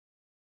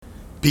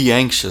Be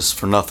anxious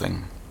for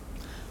nothing,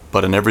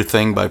 but in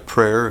everything by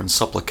prayer and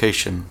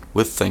supplication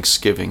with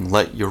thanksgiving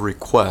let your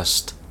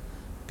request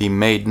be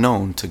made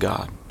known to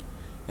God.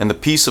 And the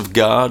peace of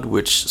God,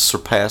 which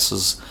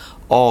surpasses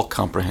all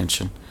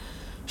comprehension,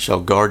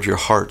 shall guard your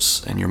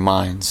hearts and your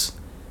minds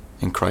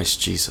in Christ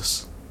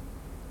Jesus.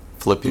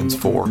 Philippians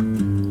 4,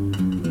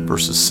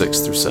 verses 6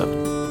 through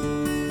 7.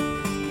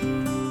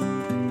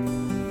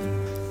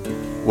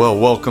 Well,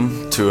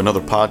 welcome to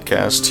another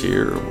podcast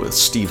here with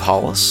Steve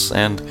Hollis,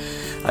 and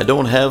I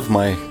don't have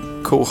my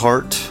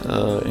cohort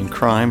in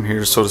crime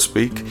here, so to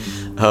speak.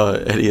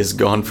 Eddie is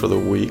gone for the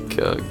week,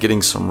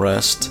 getting some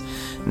rest,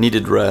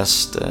 needed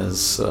rest,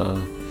 as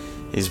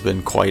he's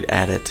been quite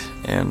at it,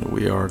 and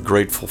we are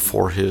grateful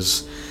for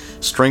his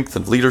strength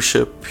and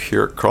leadership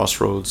here at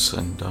Crossroads.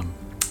 And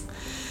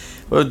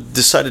I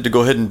decided to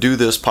go ahead and do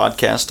this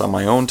podcast on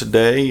my own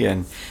today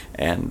and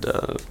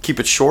keep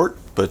it short,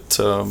 but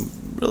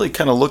really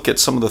kind of look at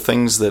some of the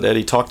things that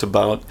Eddie talked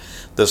about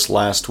this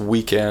last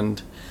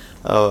weekend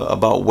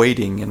about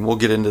waiting, and we'll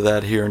get into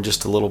that here in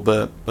just a little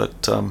bit.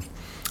 But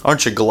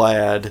aren't you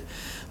glad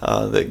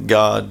that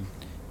God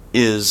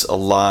is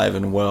alive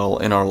and well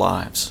in our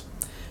lives?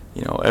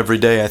 You know, every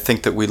day I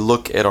think that we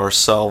look at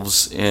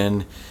ourselves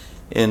in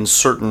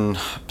certain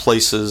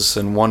places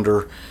and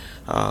wonder,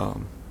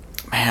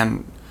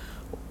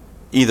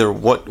 either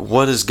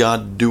what is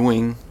God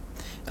doing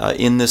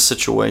in this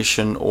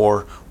situation,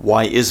 or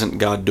why isn't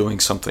God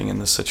doing something in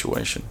this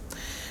situation?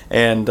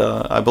 And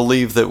I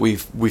believe that we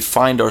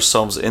find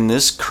ourselves in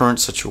this current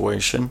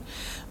situation,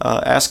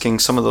 asking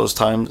some of those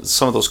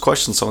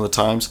questions some of the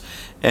times,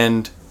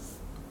 and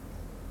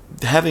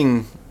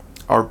having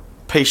our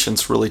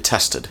patience really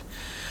tested.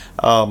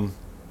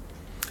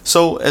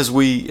 So as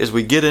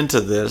we get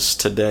into this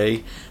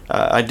today,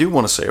 I do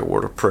want to say a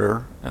word of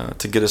prayer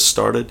to get us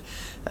started,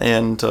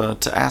 and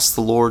to ask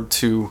the Lord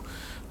to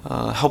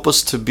help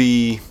us to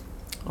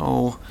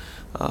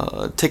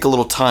take a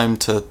little time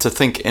to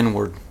think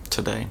inward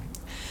today,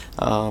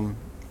 to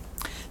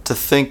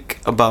think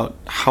about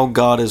how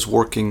God is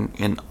working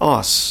in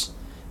us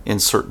in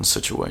certain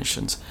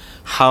situations,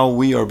 how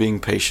we are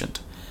being patient,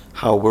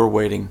 how we're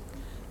waiting.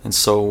 And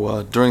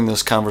so during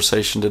this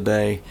conversation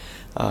today,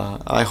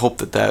 I hope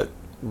that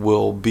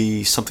will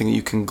be something that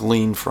you can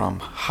glean from,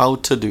 how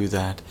to do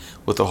that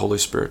with the Holy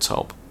Spirit's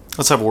help.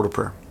 Let's have a word of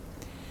prayer.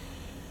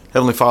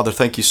 Heavenly Father,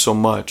 thank you so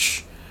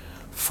much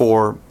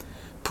for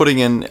putting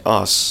in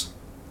us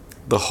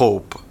the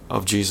hope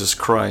of Jesus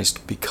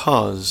Christ,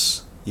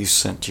 because you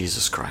sent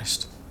Jesus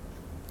Christ.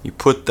 You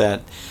put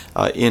that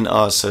in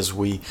us as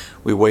we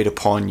wait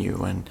upon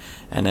you,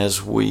 and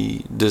as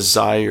we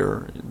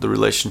desire the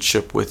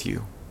relationship with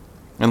you.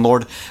 And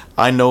Lord,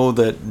 I know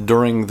that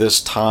during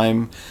this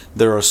time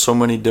there are so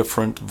many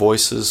different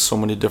voices, so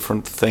many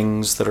different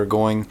things that are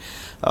going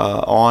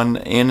on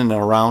in and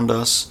around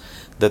us,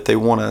 that they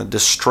want to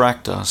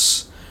distract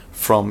us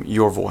from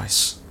your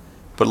voice.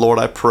 But Lord,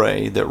 I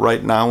pray that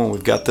right now, when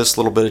we've got this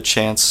little bit of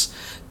chance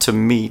to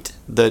meet,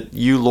 that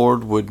you,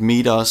 Lord, would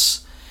meet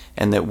us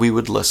and that we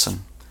would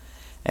listen.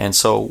 And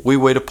so we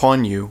wait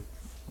upon you.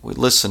 We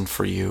listen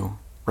for you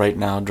right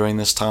now during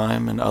this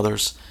time and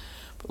others.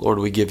 But Lord,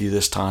 we give you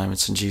this time.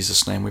 It's in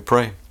Jesus' name we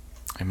pray.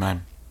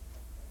 Amen.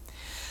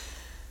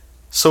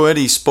 So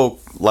Eddie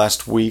spoke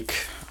last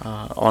week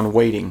on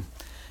waiting,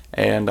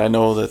 and I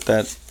know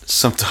that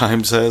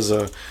sometimes has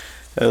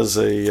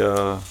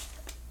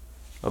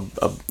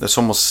this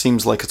almost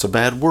seems like it's a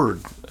bad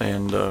word,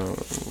 and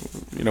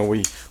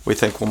we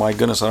think, well, my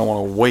goodness, I don't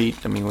want to wait.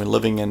 I mean, we're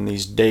living in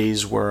these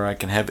days where I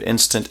can have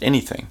instant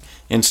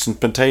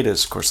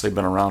potatoes. Of course, they've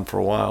been around for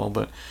a while,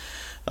 but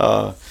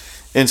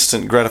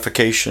instant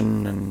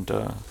gratification, and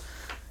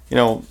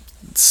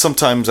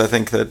sometimes I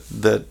think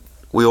that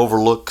we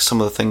overlook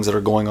some of the things that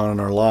are going on in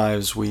our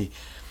lives. We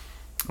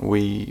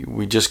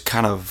just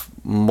kind of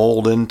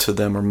mold into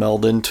them or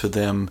meld into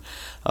them.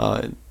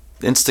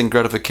 Instant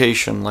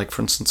gratification, like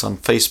for instance on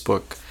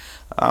Facebook,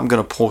 I'm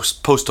going to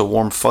post a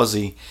warm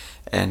fuzzy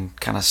and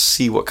kind of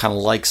see what kind of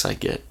likes I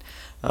get.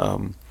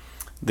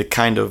 The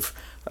kind of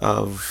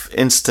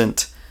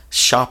instant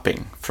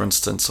shopping, for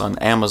instance on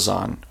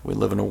Amazon. We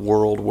live in a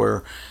world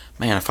where,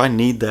 man, if I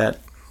need that,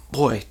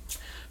 boy,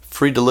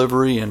 free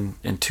delivery in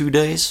 2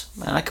 days,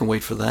 man, I can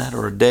wait for that,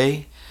 or a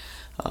day.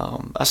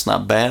 That's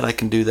not bad. I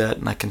can do that,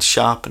 and I can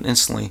shop and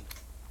instantly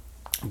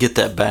get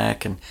that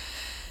back. And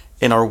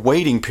in our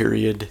waiting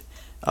period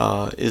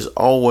is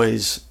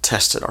always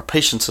tested. Our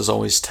patience is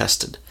always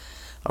tested.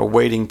 Our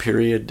waiting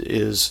period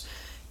is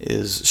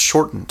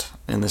shortened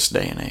in this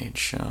day and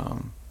age.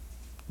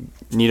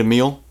 Need a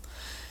meal?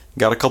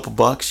 Got a couple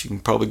bucks? You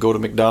can probably go to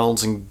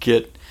McDonald's and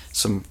get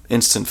some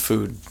instant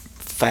food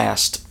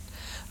fast.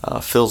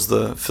 Fills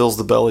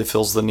the belly,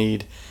 fills the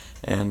need,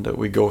 and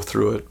we go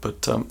through it.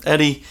 But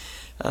Eddie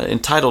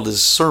entitled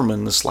his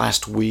sermon this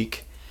last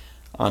week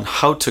on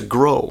how to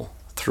grow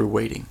through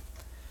waiting.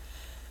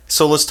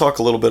 So let's talk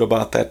a little bit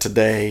about that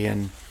today.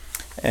 And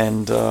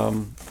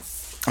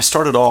I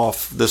started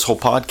off this whole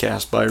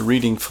podcast by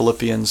reading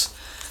Philippians,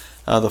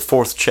 the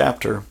 4th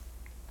chapter,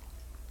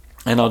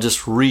 And I'll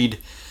just read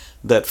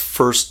that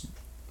first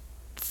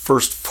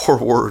 4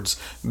 words: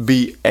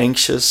 be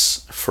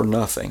anxious for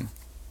nothing.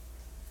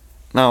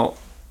 Now,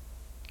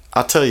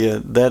 I'll tell you,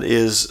 that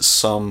is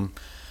some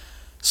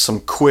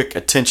quick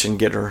attention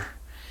getter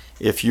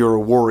if you're a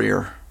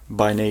warrior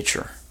by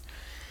nature.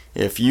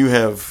 If you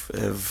have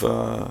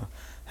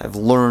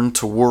learned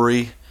to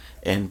worry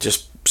and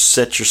just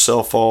set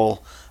yourself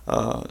all,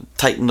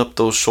 tighten up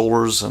those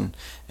shoulders and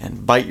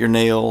bite your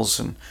nails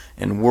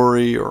and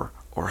worry or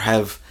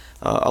have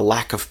a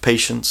lack of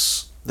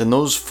patience, then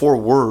those 4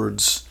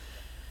 words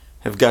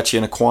have got you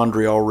in a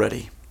quandary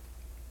already.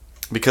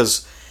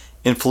 Because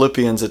in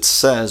Philippians it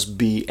says,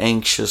 be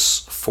anxious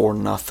for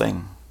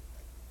nothing.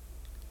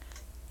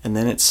 And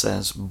then it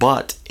says,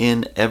 but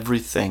in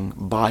everything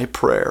by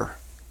prayer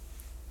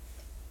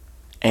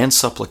and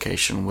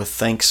supplication with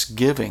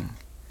thanksgiving,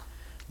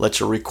 let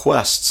your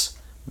requests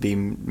be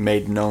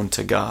made known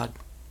to God.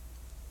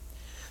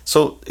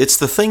 So it's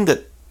the thing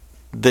that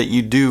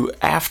you do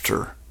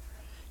after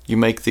you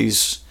make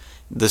this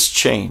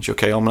change.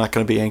 Okay, I'm not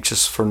going to be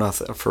anxious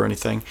for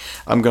anything.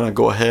 I'm going to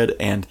go ahead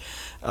and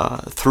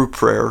through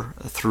prayer,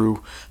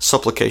 through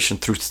supplication,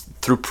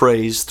 through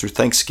praise, through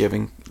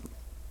thanksgiving,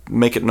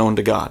 make it known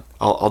to God.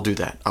 I'll do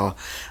that.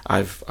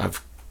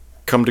 I've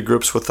come to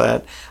grips with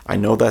that. I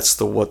know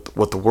that's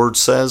what the Word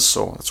says,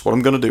 so that's what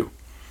I'm going to do.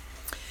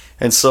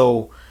 And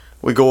so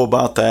we go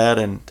about that,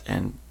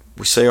 and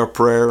we say our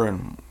prayer,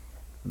 and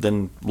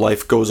then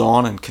life goes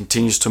on and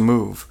continues to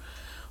move.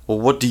 Well,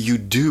 what do you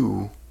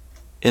do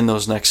in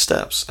those next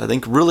steps? I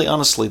think really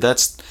honestly,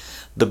 that's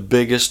the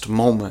biggest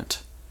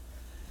moment.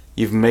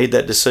 You've made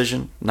that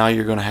decision. Now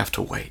you're going to have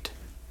to wait.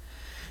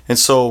 And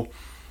so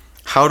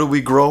how do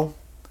we grow?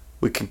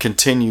 We can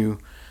continue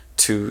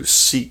to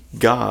seek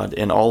God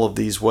in all of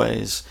these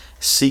ways,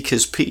 seek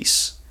His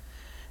peace,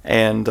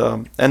 and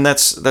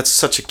that's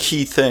such a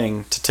key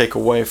thing to take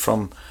away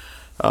from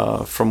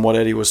what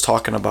Eddie was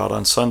talking about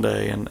on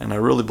Sunday, and I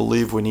really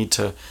believe we need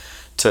to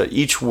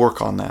each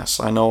work on this.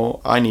 I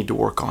know I need to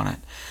work on it.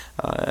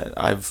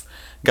 I've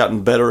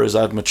gotten better as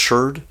I've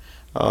matured,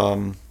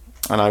 and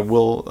I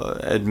will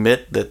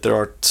admit that there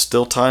are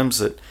still times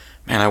that,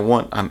 man,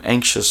 I'm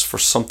anxious for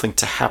something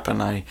to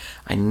happen. I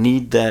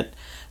need that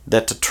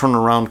to turn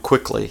around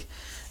quickly,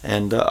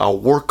 and I'll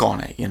work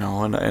on it, and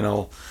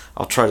I'll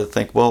try to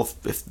think, well,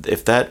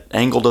 if that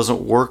angle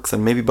doesn't work,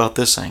 then maybe about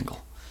this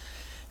angle.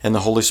 And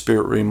the Holy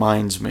Spirit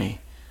reminds me,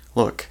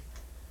 look,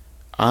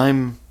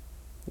 I'm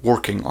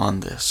working on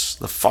this.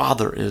 The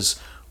Father is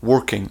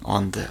working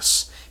on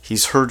this.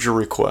 He's heard your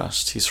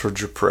request. He's heard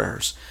your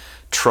prayers.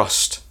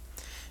 Trust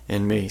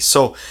in me.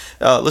 So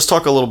let's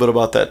talk a little bit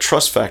about that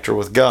trust factor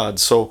with God.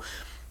 So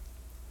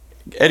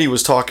Eddie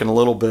was talking a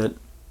little bit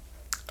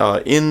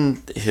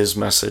in his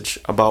message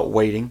about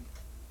waiting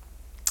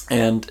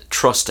and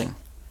trusting.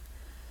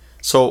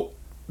 So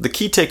the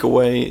key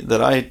takeaway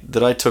that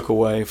I took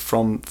away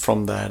from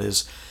that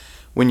is,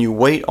 when you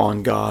wait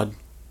on God,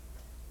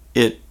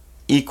 it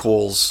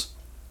equals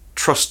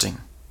trusting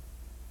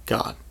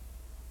God.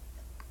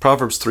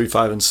 Proverbs 3,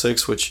 5, and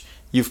 6, which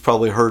you've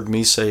probably heard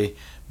me say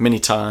many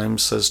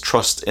times, says,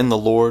 trust in the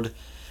Lord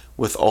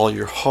with all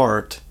your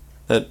heart.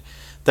 That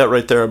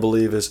right there, I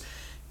believe,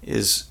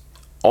 is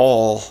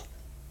all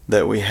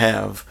that we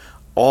have,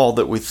 all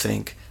that we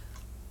think,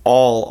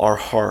 all our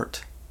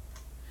heart.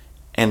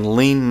 And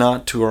lean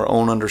not to our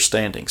own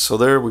understanding. So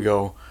there we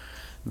go.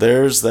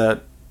 There's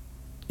that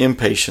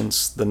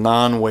impatience, the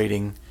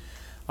non-waiting,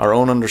 our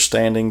own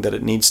understanding that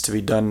it needs to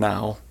be done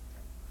now.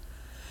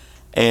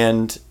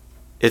 And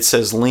it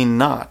says, lean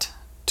not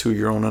to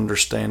your own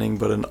understanding,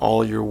 but in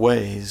all your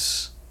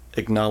ways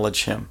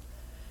acknowledge Him,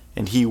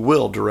 and He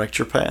will direct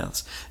your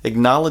paths.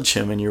 Acknowledge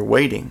Him in your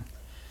waiting,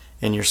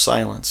 in your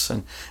silence.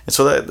 And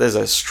so that is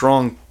a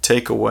strong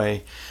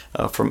takeaway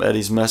from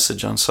Eddie's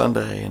message on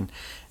Sunday.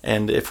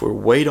 And if we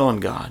wait on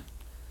God,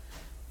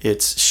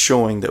 it's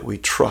showing that we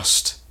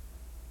trust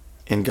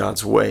in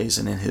God's ways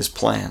and in His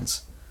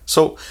plans.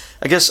 So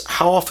I guess,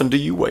 how often do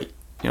you wait?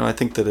 I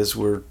think that as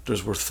we're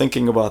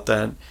thinking about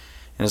that,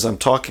 and as I'm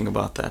talking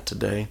about that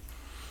today,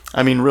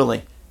 I mean,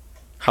 really,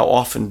 how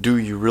often do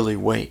you really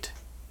wait?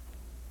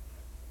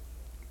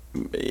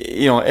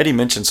 Eddie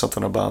mentioned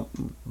something about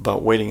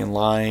waiting in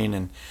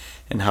line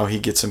and how he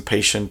gets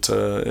impatient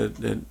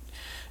at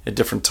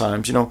different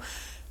times.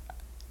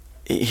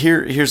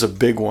 Here's a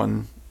big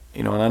one,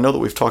 and I know that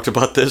we've talked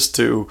about this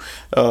too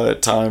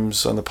at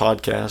times on the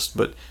podcast,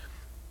 but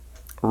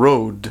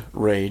road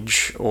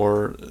rage,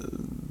 or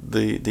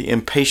the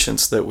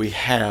impatience that we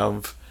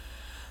have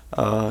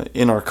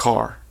in our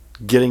car,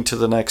 getting to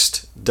the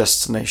next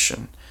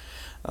destination.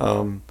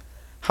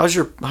 How's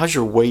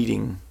your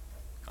waiting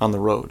on the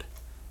road,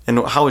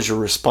 and how is your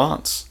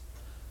response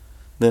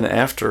then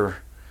after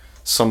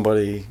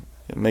somebody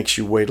makes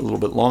you wait a little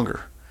bit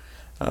longer?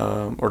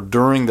 Or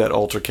during that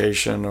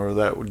altercation, or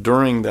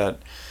during that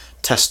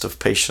test of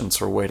patience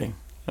or waiting.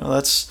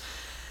 That's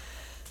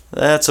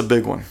a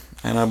big one,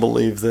 and I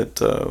believe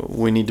that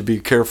we need to be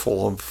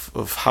careful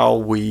of how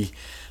we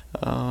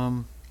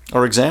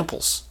are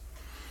examples.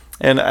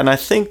 And I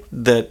think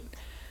that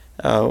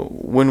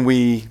when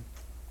we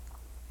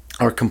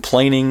are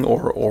complaining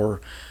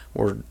or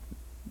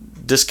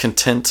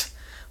discontent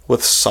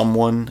with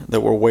someone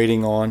that we're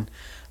waiting on,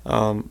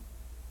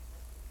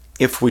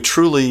 if we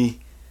truly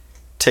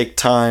take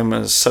time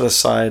and set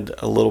aside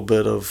a little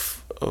bit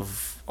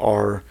of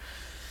our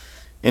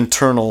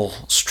internal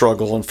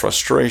struggle and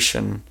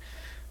frustration,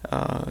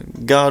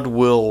 God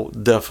will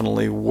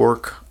definitely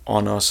work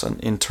on us and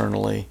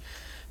internally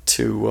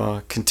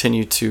to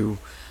continue to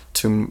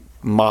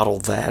model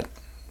that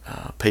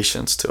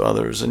patience to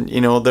others. And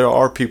there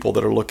are people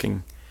that are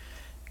looking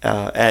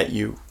at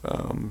you.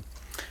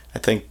 I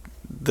think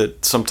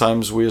that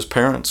sometimes we as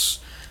parents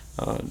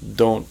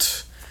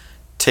don't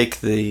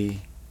take the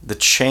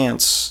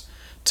chance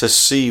to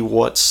see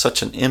what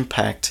such an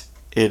impact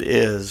it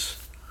is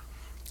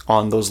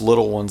on those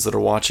little ones that are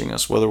watching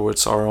us, whether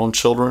it's our own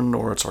children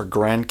or it's our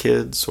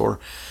grandkids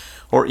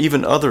or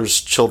even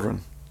others'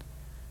 children.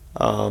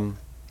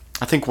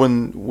 I think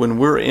when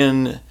we're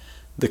in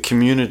the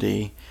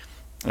community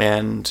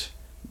and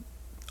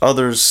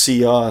others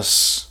see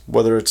us,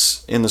 whether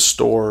it's in the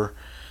store,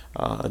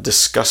 a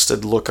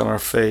disgusted look on our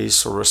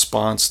face or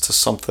response to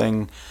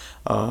something,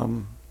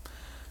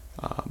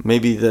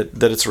 maybe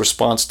that it's a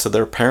response to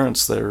their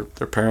parents. Their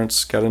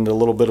parents got into a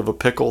little bit of a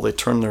pickle. They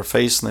turn their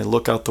face and they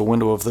look out the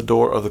window of the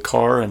door of the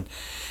car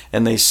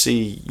and they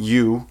see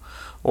you,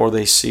 or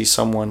they see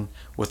someone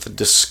with a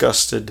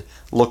disgusted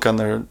look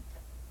on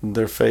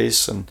their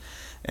face, and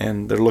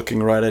they're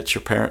looking right at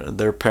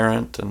their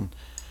parent,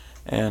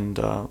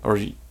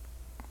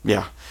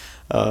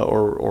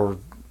 or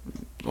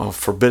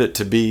forbid it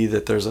to be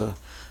that there's a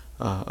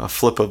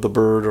flip of the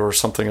bird or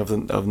something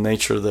of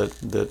nature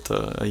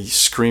that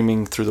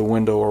screaming through the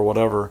window or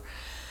whatever.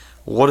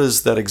 What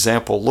does that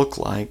example look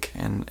like,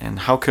 and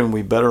how can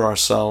we better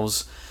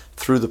ourselves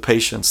through the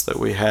patience that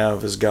we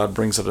have as God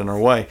brings it in our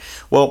way?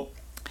 Well,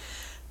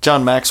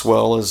 John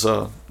Maxwell is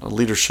a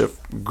leadership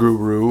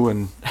guru,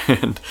 and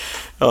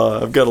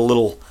I've got a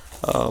little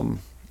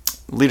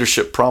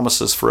leadership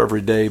promises for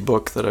every day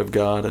book that I've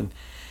got, and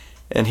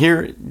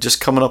here,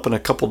 just coming up in a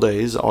couple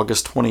days,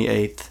 August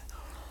 28th,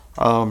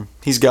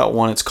 he's got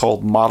one. It's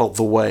called Model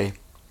the Way,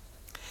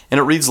 and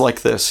it reads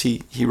like this.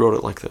 He wrote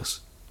it like this: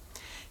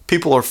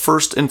 people are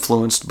first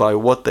influenced by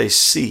what they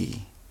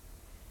see.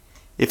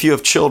 If you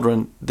have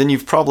children, then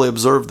you've probably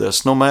observed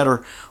this. No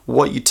matter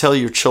what you tell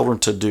your children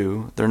to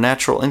do, their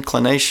natural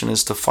inclination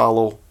is to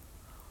follow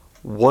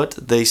what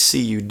they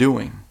see you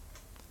doing.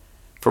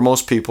 For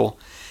most people,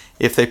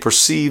 if they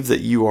perceive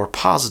that you are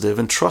positive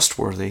and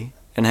trustworthy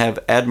and have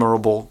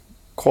admirable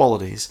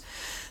qualities,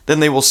 then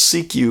they will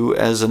seek you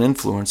as an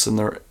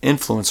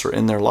influencer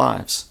in their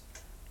lives.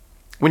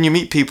 When you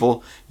meet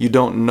people you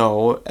don't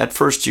know, at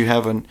first you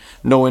have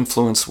no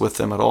influence with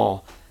them at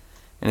all.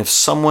 And if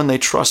someone they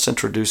trust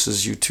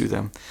introduces you to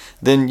them,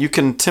 then you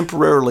can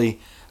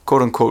temporarily,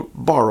 quote-unquote,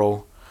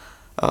 borrow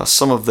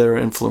some of their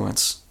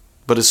influence.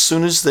 But as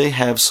soon as they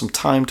have some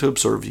time to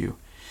observe you,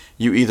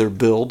 you either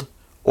build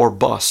or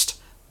bust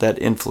that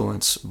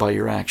influence by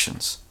your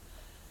actions.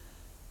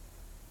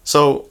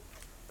 So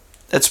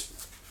that's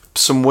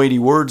some weighty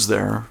words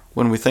there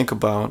when we think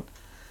about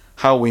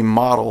how we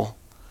model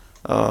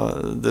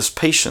this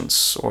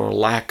patience or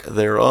lack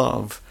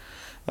thereof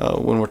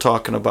when we're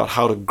talking about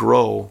how to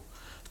grow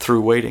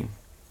through waiting.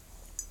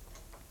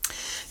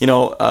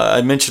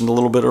 I mentioned a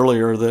little bit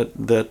earlier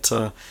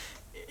that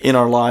in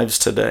our lives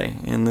today,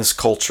 in this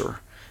culture,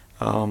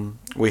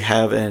 we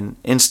have an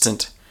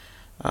instant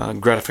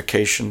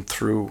gratification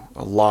through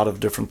a lot of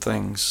different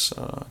things.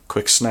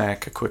 Quick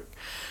snack, a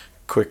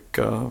quick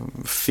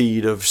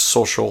feed of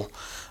social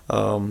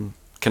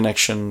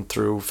connection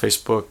through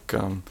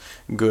Facebook,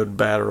 good,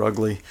 bad, or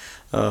ugly.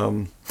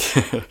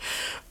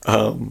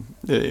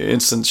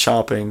 Instant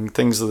shopping,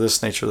 things of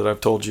this nature that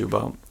I've told you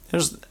about.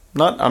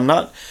 I'm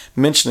not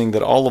mentioning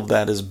that all of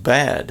that is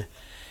bad.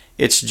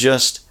 It's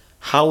just,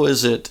 how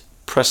is it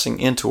pressing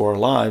into our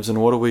lives,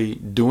 and what are we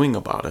doing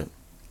about it?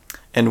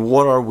 And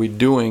what are we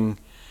doing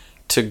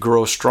to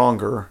grow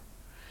stronger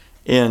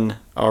in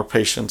our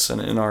patience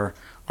and in our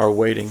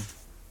waiting?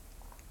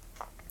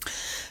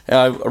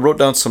 I wrote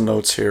down some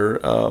notes here.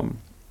 I'm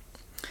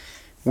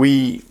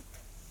going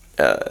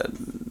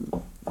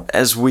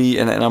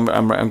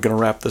to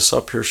wrap this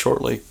up here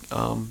shortly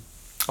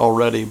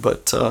already,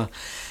 but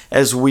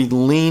as we as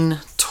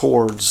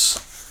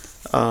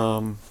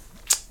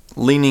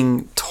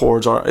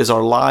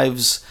our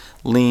lives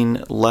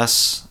lean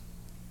less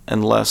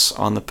and less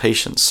on the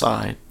patient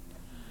side,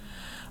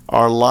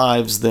 our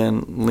lives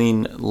then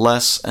lean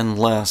less and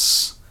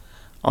less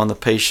on the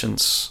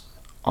patience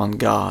on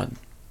God,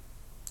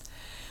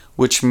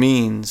 which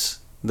means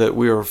that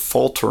we are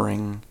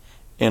faltering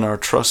in our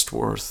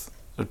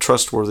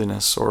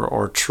trustworthiness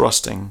or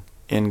trusting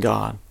in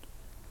God.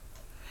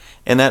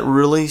 And that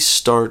really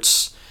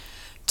starts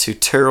to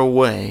tear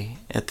away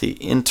at the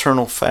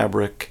internal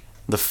fabric,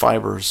 the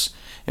fibers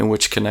in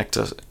which connects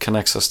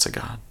us to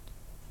God.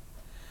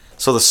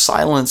 So the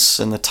silence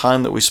and the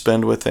time that we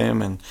spend with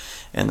Him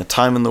and the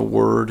time in the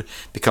Word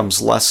becomes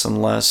less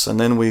and less, and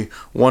then we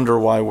wonder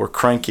why we're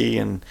cranky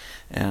and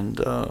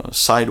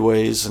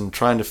sideways and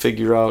trying to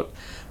figure out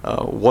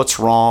what's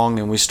wrong,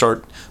 and we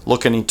start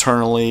looking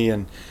eternally,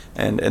 and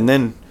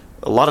then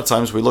a lot of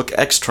times we look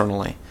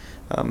externally.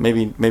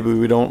 Maybe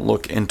we don't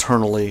look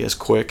internally as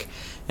quick,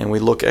 and we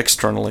look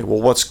externally. Well,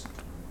 what's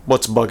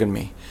bugging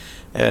me?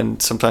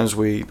 And sometimes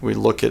we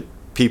look at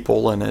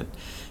people and at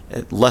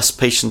less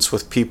patience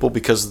with people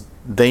because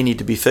they need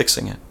to be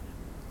fixing it.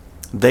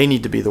 They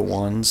need to be the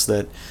ones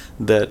that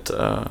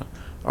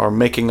are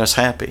making us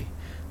happy.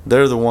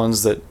 They're the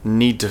ones that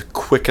need to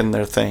quicken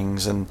their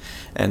things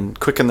and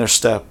quicken their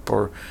step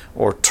or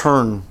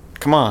turn.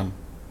 Come on,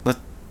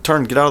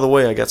 turn, get out of the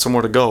way. I got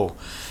somewhere to go.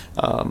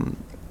 On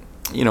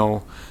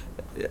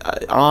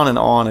and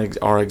on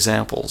are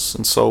examples.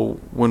 And so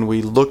when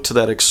we look to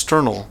that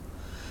external,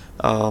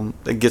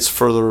 it gets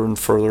further and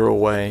further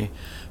away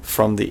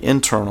from the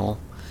internal,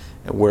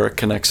 where it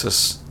connects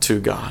us to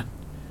God.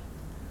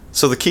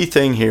 So the key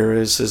thing here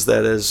is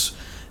that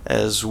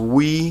as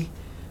we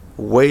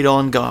wait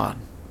on God,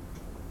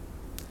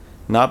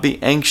 not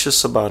be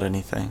anxious about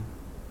anything,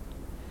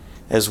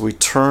 as we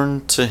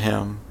turn to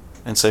Him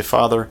and say,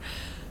 Father,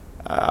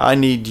 I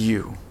need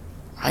you.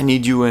 I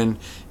need you in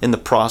the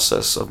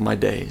process of my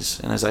days.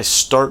 And as I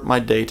start my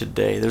day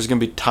today, there's going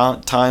to be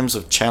times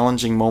of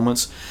challenging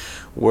moments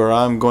where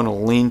I'm going to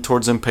lean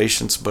towards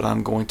impatience, but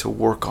I'm going to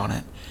work on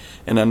it.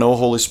 And I know,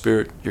 Holy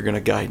Spirit, you're going to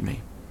guide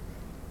me.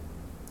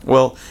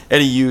 Well,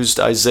 Eddie used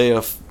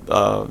Isaiah,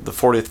 the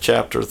 40th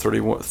chapter,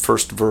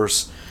 31st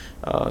verse,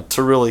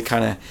 to really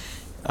kind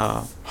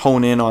of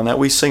hone in on that.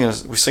 We sing a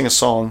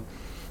song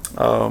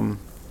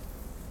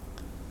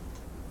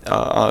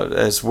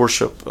as a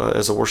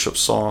worship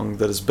song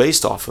that is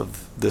based off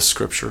of this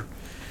scripture.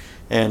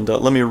 And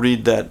let me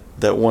read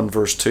that one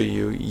verse to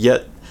you.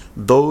 Yet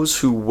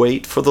those who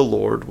wait for the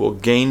Lord will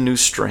gain new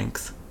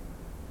strength.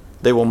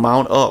 They will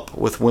mount up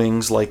with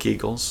wings like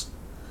eagles.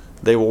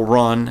 They will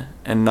run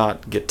and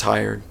not get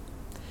tired.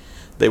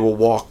 They will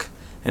walk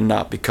and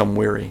not become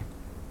weary.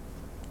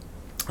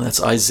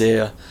 That's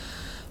Isaiah,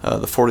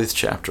 the 40th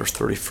chapter,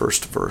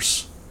 31st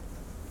verse.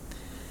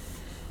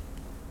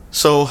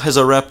 So as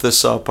I wrap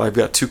this up, I've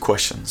got two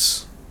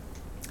questions.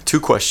 Two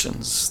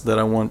questions that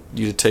I want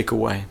you to take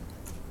away.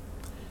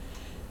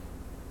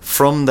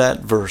 From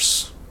that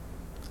verse,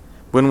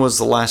 when was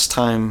the last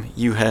time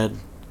you had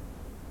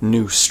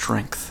new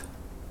strength?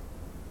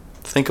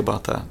 Think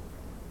about that.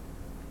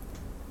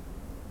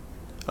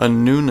 A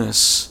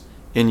newness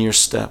in your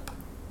step.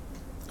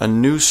 A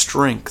new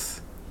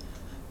strength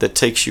that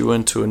takes you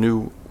into a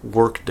new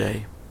work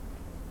day.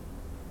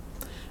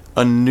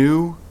 A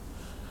new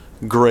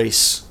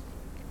grace,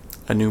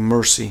 a new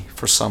mercy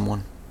for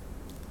someone.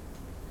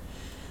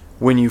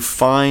 When you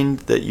find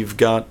that you've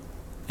got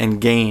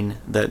and gain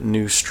that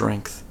new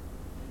strength,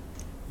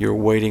 you're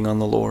waiting on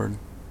the Lord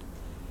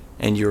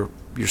and you're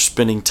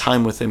spending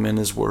time with Him in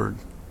His Word.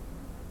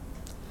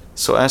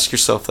 So ask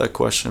yourself that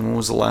question. When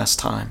was the last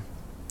time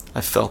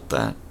I felt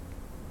that?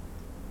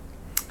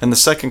 And the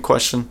second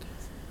question,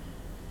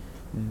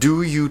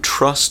 do you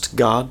trust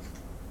God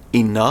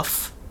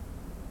enough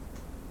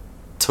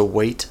to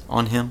wait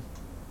on Him?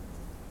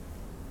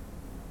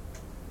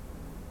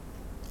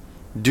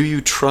 Do you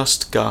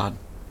trust God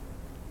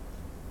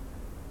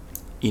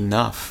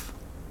enough?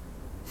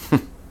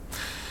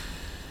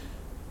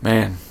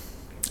 Man,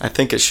 I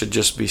think it should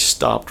just be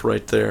stopped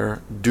right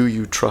there. Do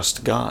you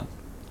trust God?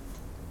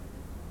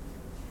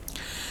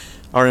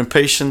 Our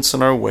impatience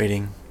and our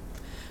waiting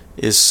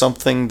is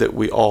something that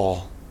we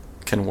all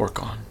can work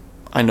on.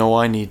 I know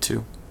I need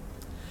to.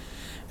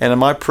 And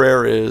my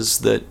prayer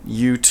is that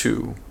you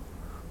too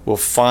will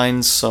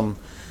find some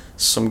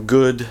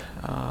good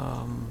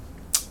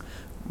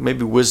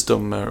maybe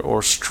wisdom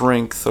or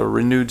strength or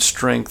renewed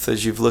strength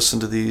as you've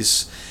listened to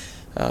these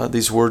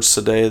words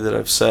today that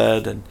I've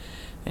said, and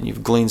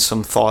you've gleaned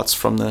some thoughts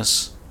from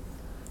this.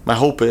 My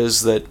hope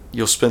is that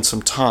you'll spend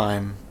some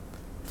time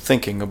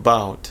thinking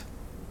about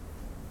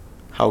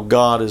how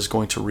God is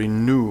going to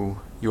renew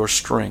your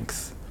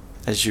strength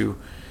as you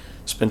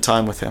spend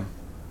time with Him.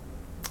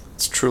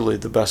 It's truly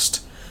the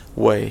best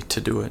way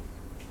to do it.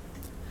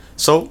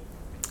 So,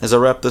 as I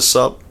wrap this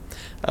up,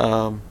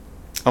 I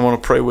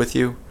want to pray with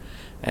you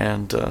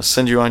and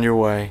send you on your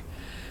way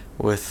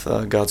with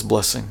God's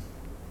blessing.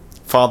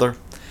 Father,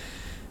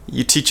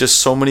 you teach us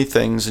so many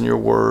things in your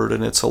Word,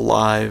 and it's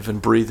alive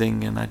and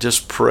breathing, and I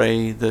just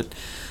pray that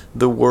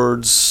the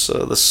words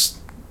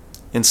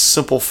in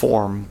simple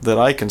form that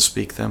I can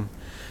speak them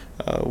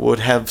would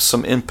have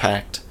some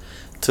impact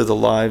to the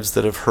lives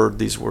that have heard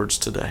these words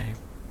today.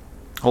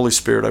 Holy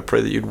Spirit, I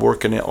pray that you'd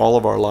work in all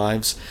of our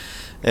lives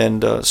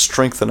and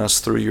strengthen us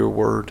through your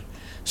Word.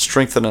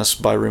 Strengthen us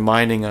by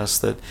reminding us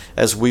that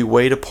as we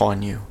wait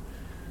upon you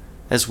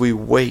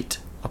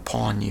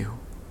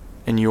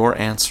and your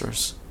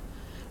answers,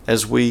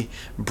 as we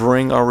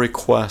bring our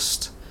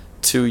request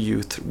to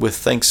you with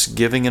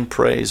thanksgiving and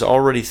praise,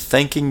 already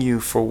thanking you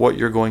for what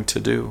you're going to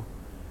do,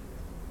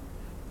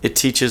 It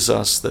teaches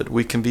us that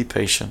we can be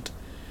patient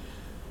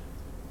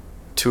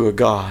to a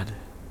God,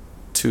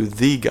 to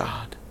the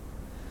God,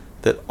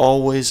 that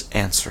always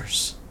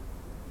answers.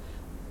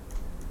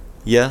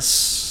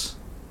 Yes,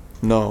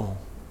 no,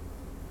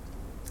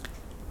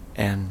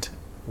 and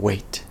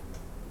wait.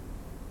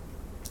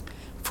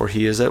 For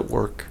He is at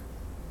work,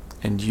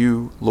 and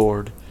You,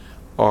 Lord,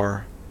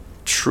 are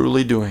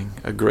truly doing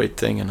a great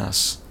thing in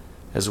us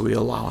as we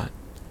allow it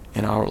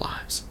in our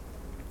lives.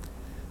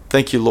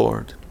 Thank You,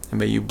 Lord, and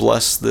may You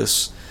bless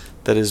this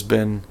that has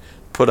been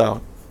put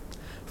out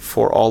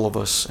for all of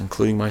us,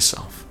 including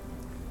myself.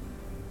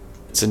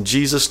 It's in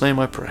Jesus' name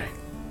I pray.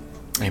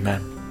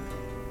 Amen.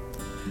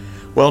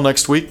 Well,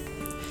 next week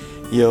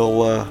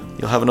you'll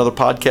have another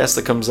podcast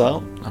that comes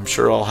out. I'm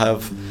sure I'll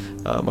have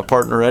my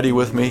partner Eddie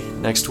with me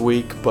next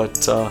week,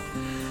 but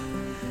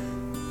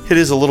it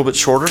is a little bit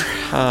shorter.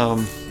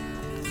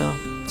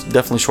 It's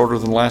definitely shorter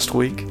than last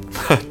week,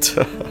 but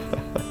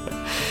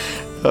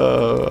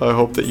I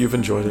hope that you've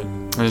enjoyed it.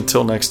 And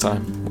until next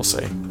time, we'll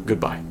say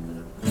goodbye.